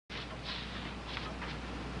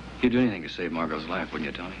You'd do anything to save Margot's life,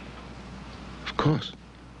 wouldn't you, Tony? Of course.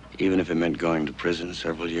 Even if it meant going to prison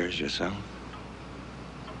several years yourself?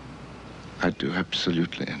 I'd do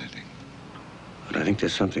absolutely anything. But I think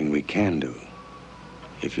there's something we can do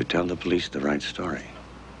if you tell the police the right story.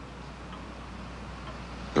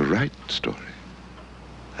 The right story?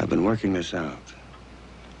 I've been working this out.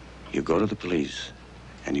 You go to the police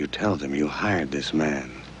and you tell them you hired this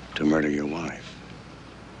man to murder your wife.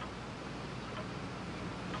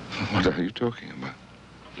 What are you talking about?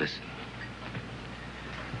 Listen.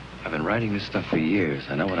 I've been writing this stuff for years.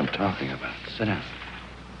 I know what I'm talking about. Sit down.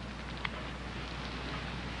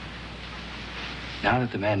 Now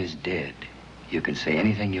that the man is dead, you can say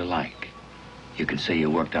anything you like. You can say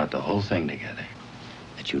you worked out the whole thing together.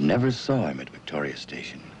 That you never saw him at Victoria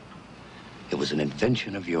Station. It was an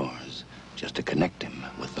invention of yours, just to connect him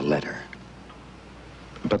with the letter.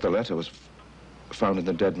 But the letter was found in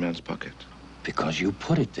the dead man's pocket. Because you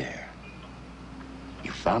put it there.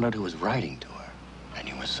 You found out who was writing to her, and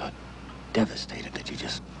you were so devastated that you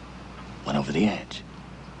just went over the edge.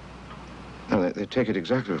 No, they take it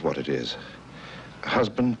exactly as what it is. A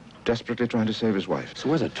husband desperately trying to save his wife. So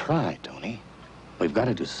where's a try, Tony? We've got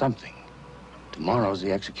to do something. Tomorrow's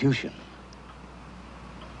the execution.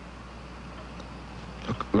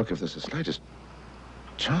 Look, if there's the slightest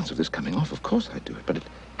chance of this coming off, of course I'd do it, but it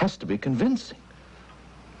has to be convincing.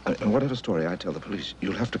 And whatever story I tell the police,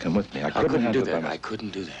 you'll have to come with me. I couldn't do that. I couldn't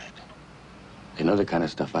do that. They know the kind of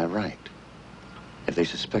stuff I write. If they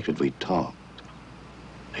suspected we talked,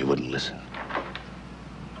 they wouldn't listen.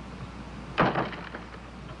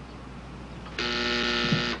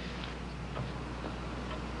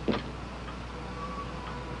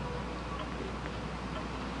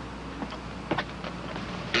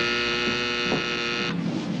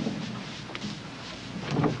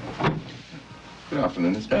 Good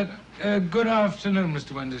afternoon, Inspector. Good afternoon,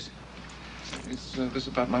 Mr. Wenders. Is this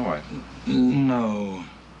about my wife? No.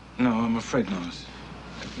 No, I'm afraid not.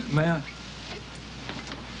 May I?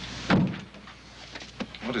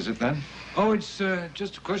 What is it, then? Oh, it's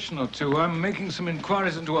just a question or two. I'm making some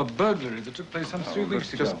inquiries into a burglary that took place some 3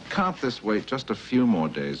 weeks ago. Just can't this wait just a few more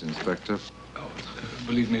days, Inspector? Oh,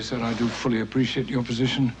 believe me, sir, I do fully appreciate your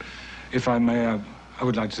position. If I may, I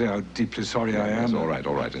would like to say how deeply sorry I am. Yes, all right.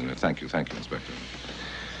 Thank you, Inspector.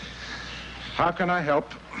 How can I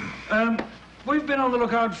help? We've been on the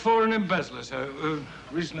lookout for an embezzler, sir, who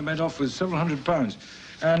recently made off with several £100s.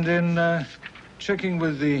 And in checking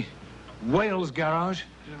with the Wales garage,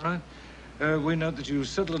 is that right? We note that you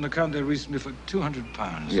settled an account there recently for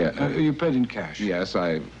 £200. Yeah. You paid in cash? Yes,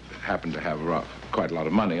 I happened to have quite a lot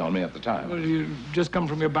of money on me at the time. Well, you just come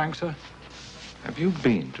from your bank, sir? Have you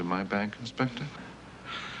been to my bank, Inspector?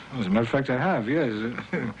 Well, as a matter of fact, I have, yes.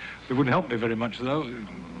 It wouldn't help me very much, though.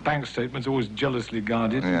 Bank statements always jealously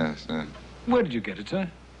guarded. Yes. Where did you get it, sir?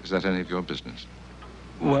 Is that any of your business?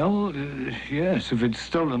 Well, yes, if it's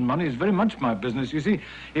stolen money, it's very much my business. You see,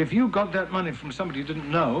 if you got that money from somebody you didn't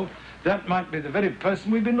know, that might be the very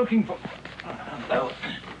person we've been looking for. Hello.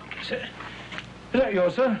 Is that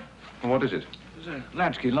yours, sir? What is it? There's a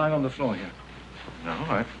latchkey lying on the floor here. No, all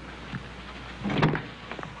right.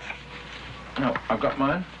 No, I've got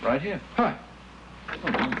mine right here. Hi. Oh,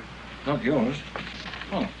 no, not yours.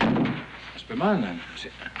 Oh, must be mine then.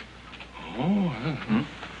 Oh,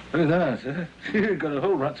 look at that. You got a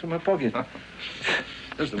hole right through my pocket.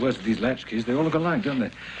 That's the worst of these latchkeys. They all look alike, don't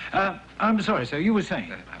they? I'm sorry, sir. You were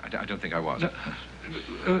saying? I don't think I was.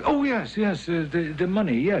 Oh, yes. The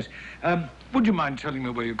money, yes. Would you mind telling me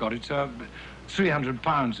where you got it, sir?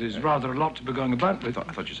 £300 is rather a lot to be going about with. I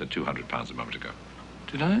thought you said £200 a moment ago.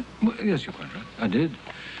 Did I? Well, yes, you're quite right. I did.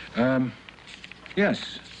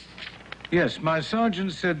 Yes. Yes, my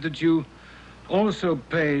sergeant said that you also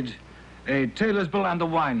paid a tailor's bill and a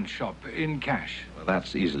wine shop in cash. Well,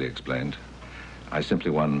 that's easily explained. I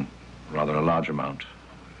simply won rather a large amount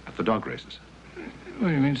at the dog races. What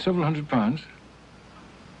do you mean, several £100s?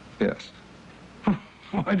 Yes.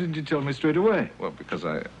 Why didn't you tell me straight away? Well, because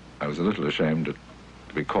I was a little ashamed to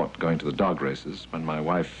be caught going to the dog races when my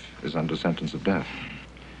wife is under sentence of death.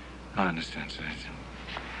 I understand, sir.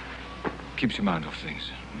 Keeps your mind off things.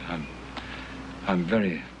 I'm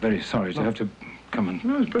very, very sorry to have to come and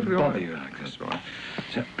bother you like this. All right.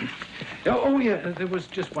 So, oh, yeah, there was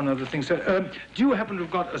just one other thing, sir. Do you happen to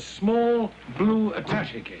have got a small blue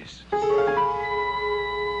attaché case?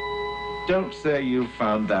 Don't say you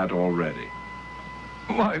found that already.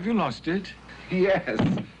 Why, have you lost it? Yes.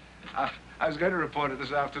 I was going to report it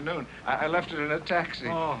this afternoon. I left it in a taxi.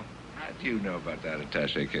 Oh. How do you know about that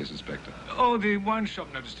attaché case, Inspector? Oh, the wine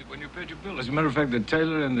shop noticed it when you paid your bill. As a matter of fact, the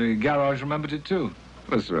tailor and the garage remembered it, too.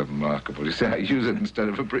 That's remarkable. You say I use it instead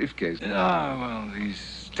of a briefcase. Ah, well,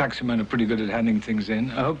 these taximen are pretty good at handing things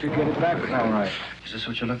in. I hope you get it back all right. Is this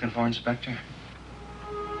what you're looking for, Inspector?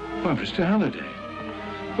 Well, Mr. Halliday,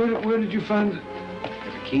 where did you find...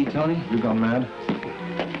 There's a key, Tony? You gone mad?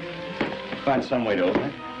 Find some way to open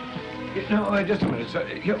it. No, just a minute, sir.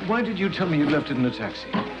 Why did you tell me you'd left it in the taxi?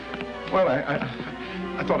 Well,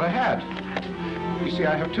 I thought I had. You see,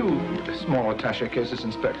 I have two small attaché cases,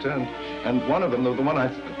 Inspector, and one of them, the one I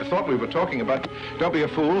thought we were talking about, don't be a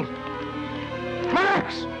fool.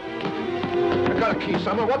 Max! I got a key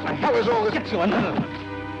somewhere. What the hell is all this? Get you another one.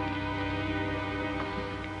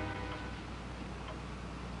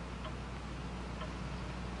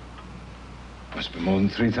 Must be more than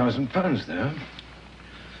 £3,000 there.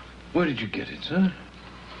 Where did you get it, sir?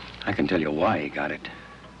 I can tell you why he got it.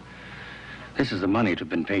 This is the money to have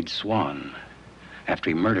been paid Swan after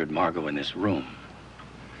he murdered Margot in this room.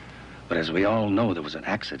 But as we all know, there was an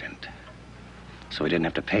accident. So he didn't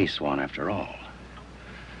have to pay Swan after all.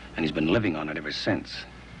 And he's been living on it ever since.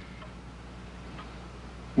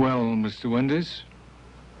 Well, Mr. Wendes?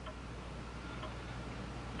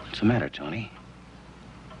 What's the matter, Tony?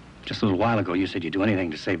 Just a little while ago, you said you'd do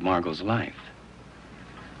anything to save Margot's life.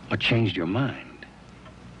 What changed your mind?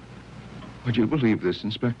 Would you believe this,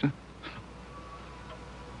 Inspector?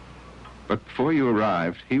 But before you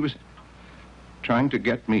arrived, he was trying to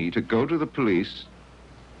get me to go to the police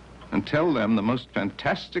and tell them the most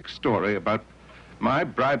fantastic story about my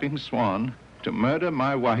bribing Swan to murder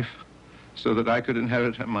my wife so that I could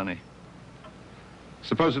inherit her money.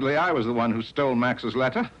 Supposedly, I was the one who stole Max's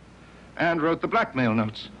letter and wrote the blackmail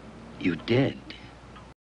notes. You did.